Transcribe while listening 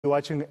You're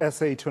watching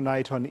SA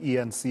Tonight on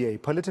eNCA.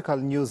 Political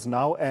news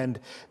now, and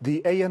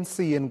the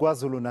ANC in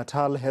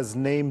KwaZulu-Natal has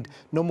named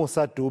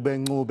Nomusa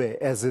Dube Ncube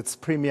as its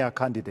premier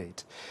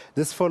candidate.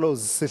 This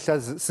follows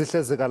Sihle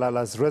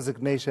Zikalala's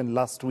resignation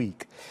last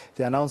week.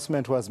 The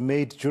announcement was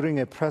made during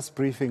a press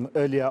briefing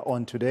earlier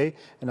on today,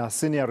 and our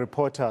senior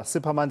reporter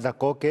Siphamandla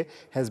Goge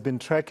has been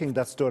tracking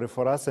that story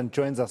for us and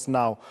joins us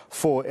now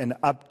for an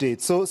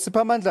update. So,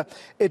 Siphamandla,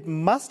 it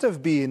must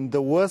have been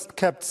the worst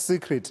kept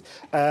secret,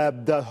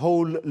 the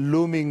whole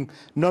looming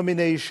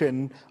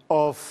nomination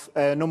of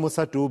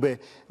Nomusa Dube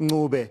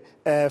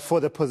Ncube for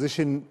the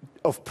position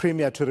of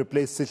premier to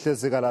replace Sihle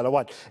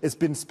Zikalala. It's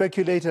been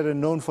speculated and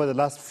known for the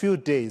last few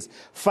days.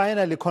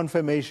 Finally,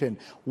 confirmation.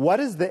 What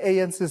is the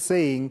ANC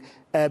saying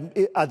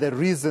are the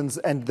reasons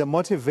and the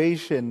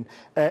motivation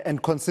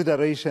and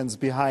considerations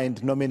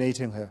behind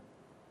nominating her?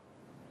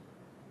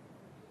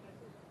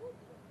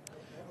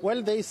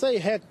 Well, they say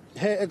her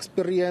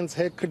experience,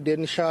 her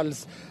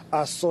credentials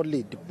are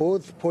solid,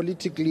 both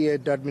politically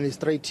and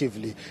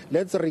administratively.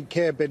 Let's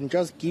recap and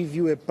just give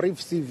you a brief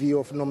CV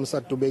of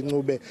Nomusa Dube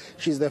Ncube.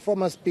 She's the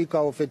former speaker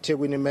of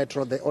eThekwini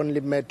Metro, the only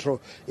metro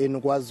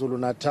in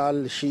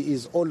KwaZulu-Natal. She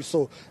is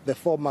also the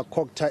former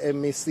COGTA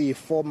MEC,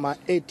 former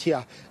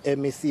eNCA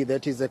MEC,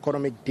 that is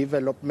Economic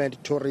Development,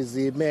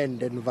 Tourism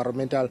and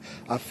Environmental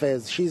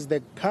Affairs. She's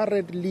the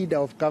current leader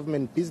of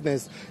government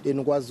business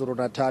in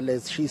KwaZulu-Natal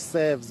as she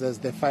serves as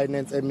the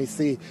finance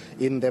MEC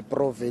in the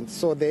province.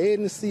 So the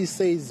ANC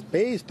says,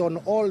 based on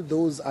all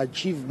those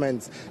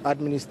achievements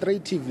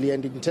administratively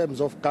and in terms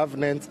of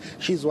governance,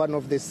 she's one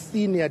of the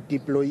senior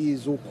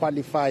deployees who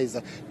qualifies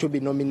to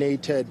be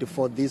nominated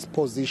for this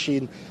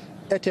position.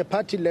 At a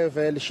party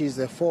level, she's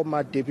a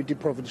former Deputy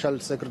Provincial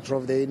Secretary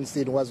of the ANC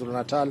in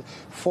KwaZulu-Natal,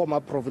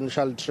 former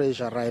Provincial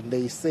Treasurer, and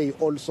they say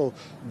also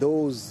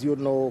those,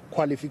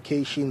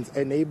 qualifications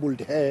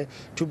enabled her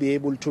to be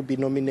able to be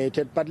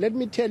nominated. But let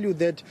me tell you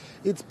that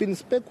it's been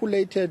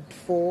speculated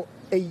for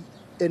a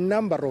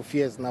number of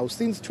years now.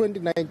 Since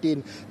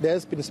 2019, there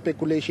has been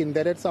speculation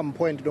that at some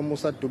point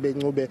Nomusa Dube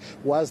Ncube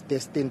was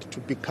destined to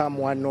become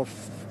one of,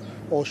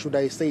 or should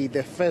I say,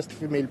 the first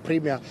female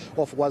premier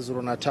of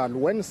KwaZulu-Natal.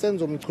 When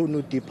Senzo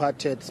Mchunu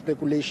departed,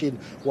 speculation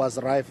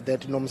was rife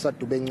that Nomusa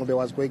Dube Ncube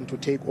was going to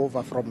take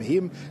over from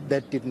him.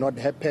 That did not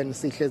happen.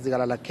 Sihle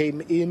Zikalala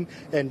came in,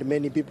 and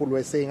many people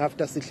were saying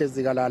after Sihle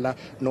Zikalala,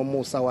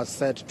 Nomusa was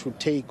set to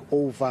take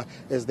over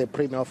as the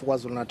premier of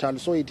KwaZulu-Natal.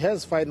 So it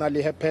has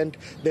finally happened.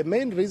 The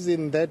main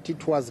reason that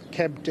it was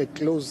kept a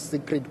closed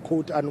secret,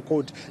 quote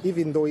unquote,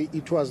 even though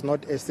it was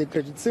not a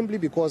secret, it's simply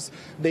because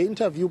the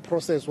interview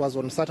process was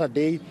on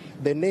Saturday.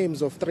 The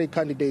names of 3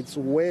 candidates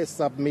were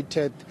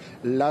submitted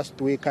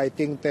last week, I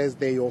think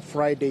Thursday or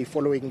Friday,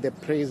 following the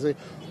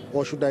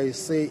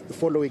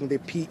following the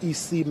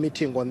PEC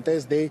meeting on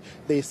Thursday.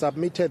 They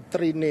submitted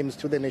 3 names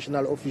to the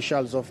national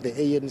officials of the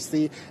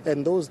ANC,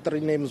 and those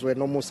 3 names were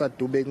Nomusa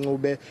Dube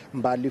Ncube,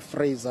 Mbali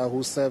Fraser,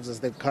 who serves as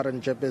the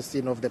current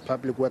chairperson of the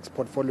Public Works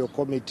Portfolio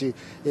Committee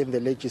in the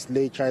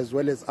legislature, as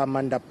well as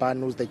Amanda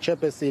Ban, who's the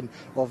chairperson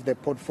of the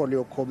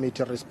Portfolio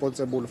Committee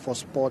responsible for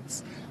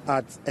sports,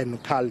 arts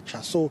and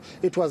culture. So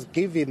it was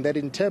given that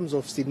in terms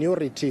of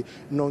seniority,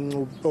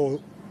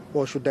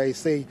 or should I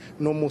say,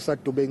 Nomusa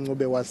Dube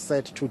Ncube was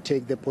set to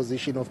take the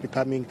position of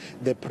becoming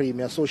the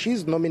premier. So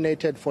she's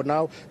nominated for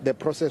now. The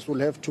process will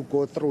have to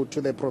go through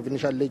to the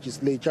provincial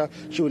legislature.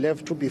 She will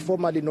have to be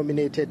formally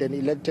nominated and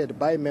elected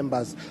by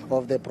members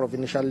of the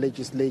provincial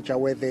legislature,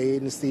 where the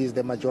ANC is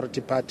the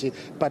majority party.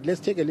 But let's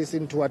take a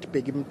listen to what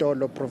Peggy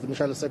Mtolo,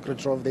 provincial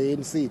secretary of the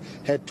ANC,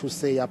 had to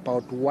say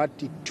about what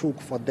it took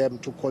for them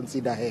to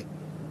consider her.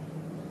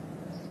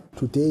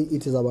 Today,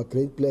 it is our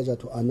great pleasure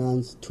to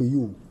announce to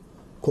you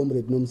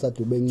Comrade Nomusa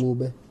Dube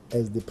Ncube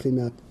as the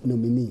premier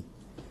nominee.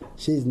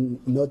 She is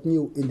not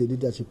new in the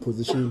leadership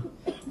position,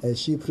 as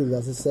she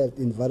previously served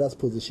in various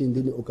positions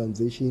in the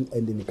organization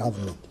and in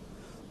government.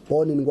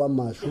 Born in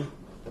KwaMashu,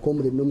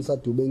 Comrade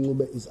Nomusa Dube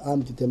Ncube is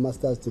armed with a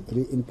master's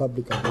degree in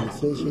public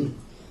administration,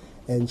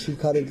 and she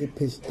currently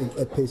pursuing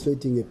a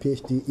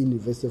PhD in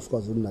University of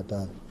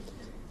KwaZulu-Natal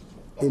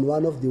in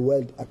one of the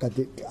world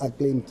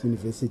acclaimed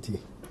university,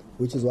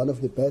 which is one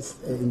of the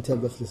best in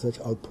terms of research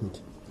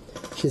output.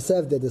 She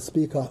served as the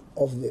speaker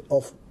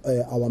of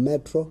our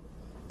metro,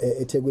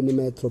 eThekwini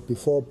Metro,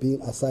 before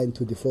being assigned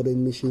to the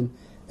foreign mission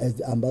as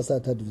the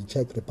ambassador to the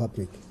Czech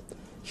Republic.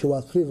 She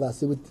was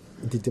previously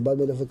with the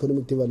Department of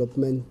Economic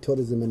Development,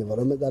 Tourism and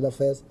Environmental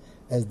Affairs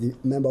as the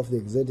member of the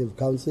Executive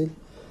Council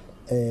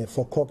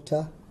for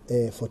COGTA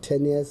for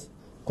 10 years.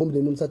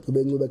 Comrade Nomusa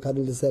Dube Ncube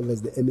currently serves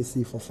as the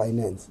MEC for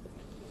Finance.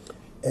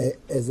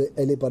 As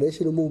a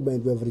liberation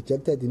movement, we have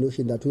rejected the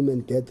notion that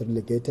women get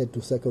relegated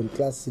to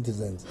second-class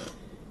citizens.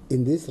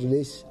 In this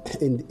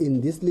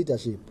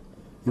leadership,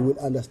 you will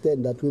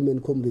understand that women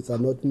comrades are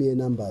not mere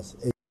numbers.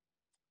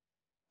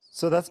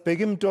 So that's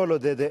Peggy Mtolo,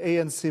 the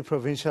ANC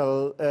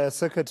Provincial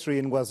Secretary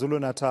in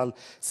KwaZulu-Natal,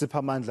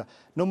 Siphamandla.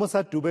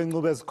 Nomusa Dube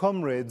Ncube's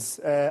comrades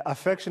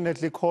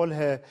affectionately call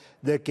her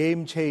the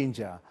game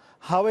changer.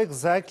 How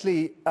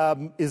exactly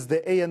is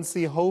the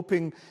ANC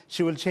hoping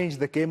she will change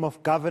the game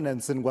of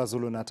governance in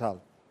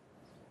KwaZulu-Natal?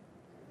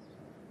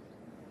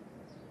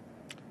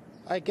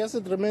 I guess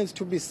it remains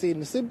to be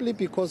seen, simply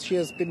because she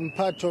has been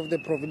part of the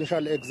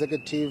provincial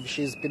executive.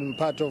 She's been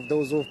part of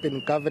those who've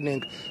been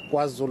governing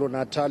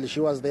KwaZulu-Natal. She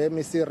was the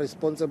MEC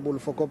responsible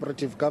for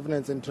cooperative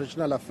governance and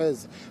traditional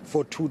affairs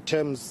for 2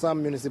 terms.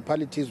 Some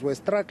municipalities were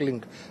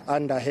struggling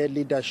under her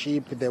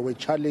leadership. There were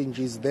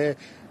challenges there.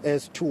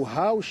 As to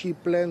how she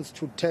plans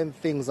to turn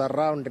things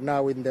around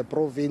now in the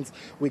province,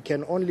 we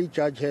can only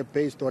judge her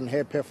based on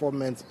her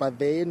performance. But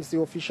the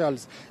ANC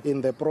officials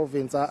in the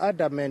province are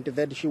adamant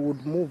that she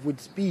would move with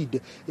speed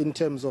in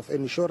terms of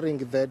ensuring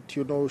that,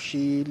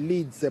 she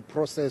leads the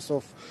process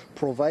of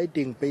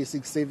providing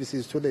basic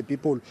services to the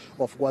people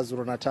of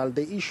KwaZulu-Natal.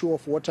 The issue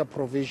of water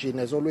provision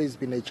has always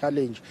been a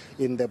challenge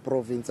in the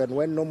province. And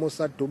when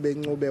Nomusa Dube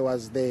Ncube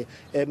was the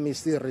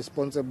MEC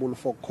responsible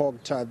for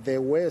COGTA, there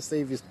were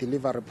service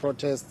delivery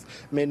protests.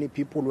 Many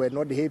people were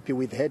not happy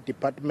with her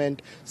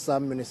department.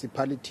 Some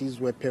municipalities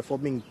were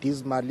performing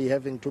dismally,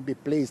 having to be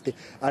placed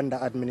under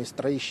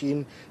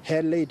administration.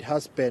 Her late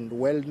husband,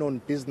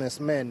 well-known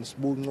businessman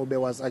Sihle Ncube,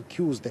 was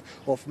accused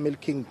of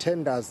milking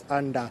tenders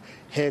under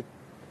her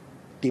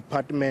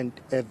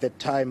department at the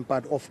time.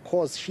 But of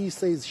course, she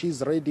says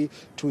she's ready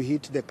to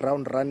hit the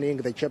ground running.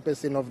 The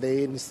chairperson of the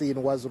ANC in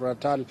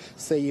KwaZulu-Natal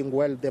saying,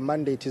 well, the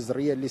mandate is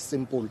really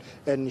simple: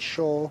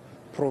 ensure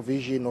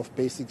provision of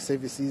basic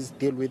services,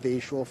 deal with the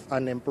issue of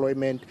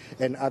unemployment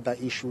and other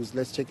issues.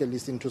 Let's take a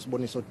listen to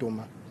Siboniso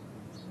Duma.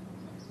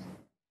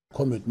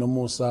 Comrade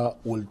Nomusa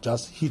will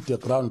just hit the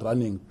ground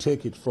running,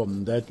 take it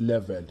from that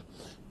level,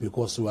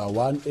 because we are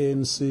one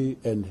ANC,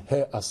 and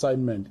her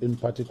assignment in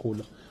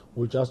particular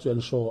will just to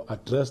ensure,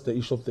 address the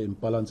issue of the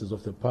imbalances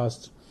of the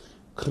past,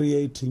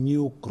 create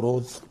new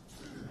growth,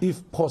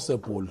 if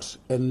possible,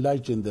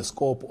 enlarging the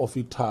scope of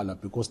Tala,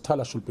 because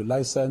Tala should be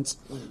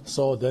licensed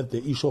so that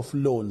the issue of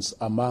loans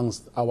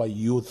amongst our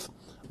youth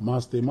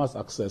must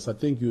access. I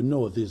think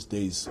these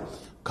days,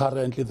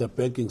 currently the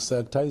banking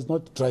sector is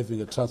not driving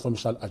a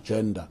transformational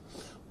agenda.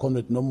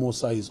 Comrade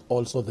Nomusa is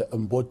also the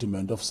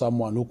embodiment of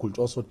someone who could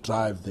also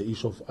drive the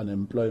issue of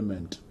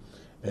unemployment.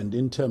 And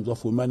in terms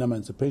of women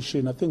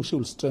emancipation, I think she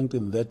will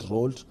strengthen that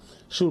role.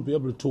 She will be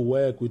able to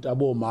work with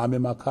Abo Mame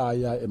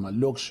Makaya, Emma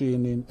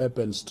Lokshin in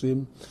urban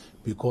stream,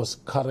 because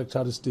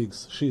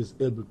characteristics she is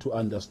able to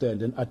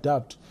understand and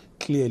adapt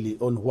clearly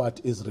on what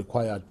is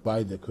required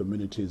by the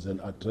communities and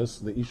address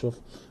the issue of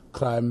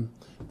crime,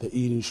 the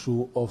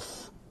issue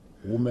of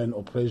women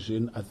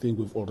oppression. I think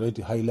we've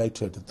already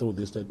highlighted through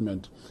this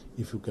statement,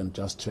 if you can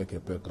just check her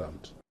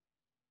background.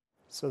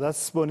 So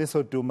that's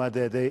Siboniso Duma,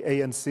 the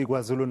ANC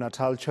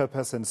KwaZulu-Natal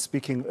chairperson,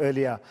 speaking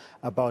earlier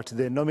about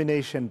the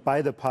nomination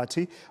by the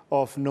party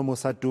of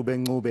Nomusa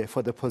Dube Ncube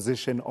for the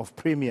position of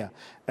Premier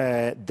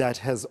that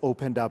has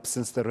opened up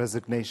since the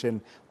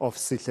resignation of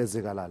Sihle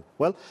Zikalala.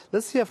 Well,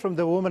 let's hear from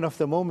the woman of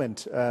the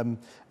moment,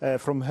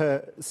 from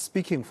her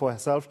speaking for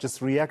herself,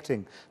 just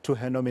reacting to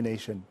her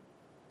nomination.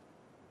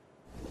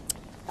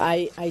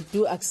 I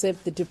do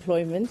accept the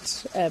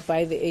deployment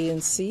by the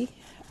ANC.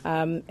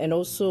 And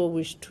also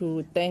wish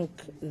to thank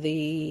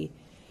the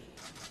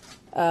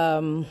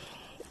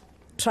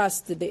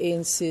trust that the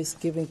ANC is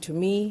giving to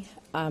me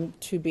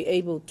to be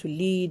able to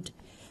lead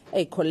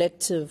a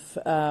collective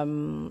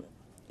in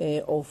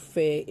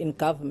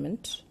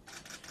government.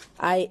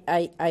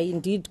 I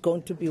indeed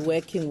going to be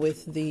working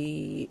with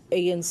the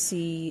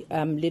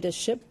ANC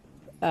leadership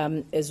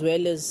as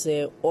well as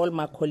all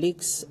my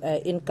colleagues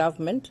in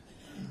government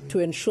to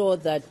ensure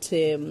that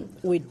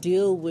we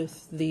deal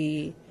with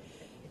the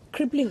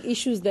crippling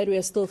issues that we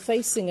are still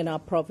facing in our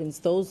province,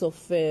 those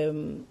of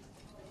dealing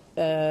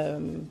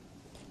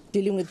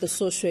with the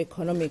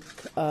socio-economic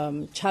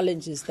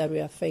challenges that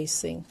we are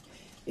facing,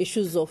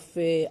 issues of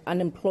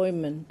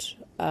unemployment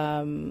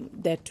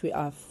that we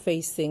are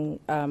facing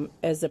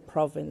as a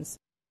province.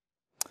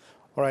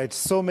 All right,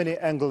 so many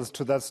angles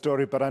to that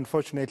story, but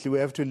unfortunately we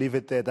have to leave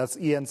it there. That's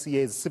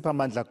eNCA's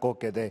Siphamandla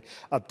Goge there,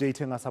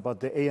 updating us about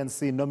the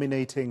ANC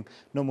nominating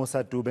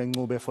Nomusa Dube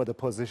Ncube for the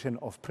position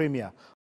of Premier.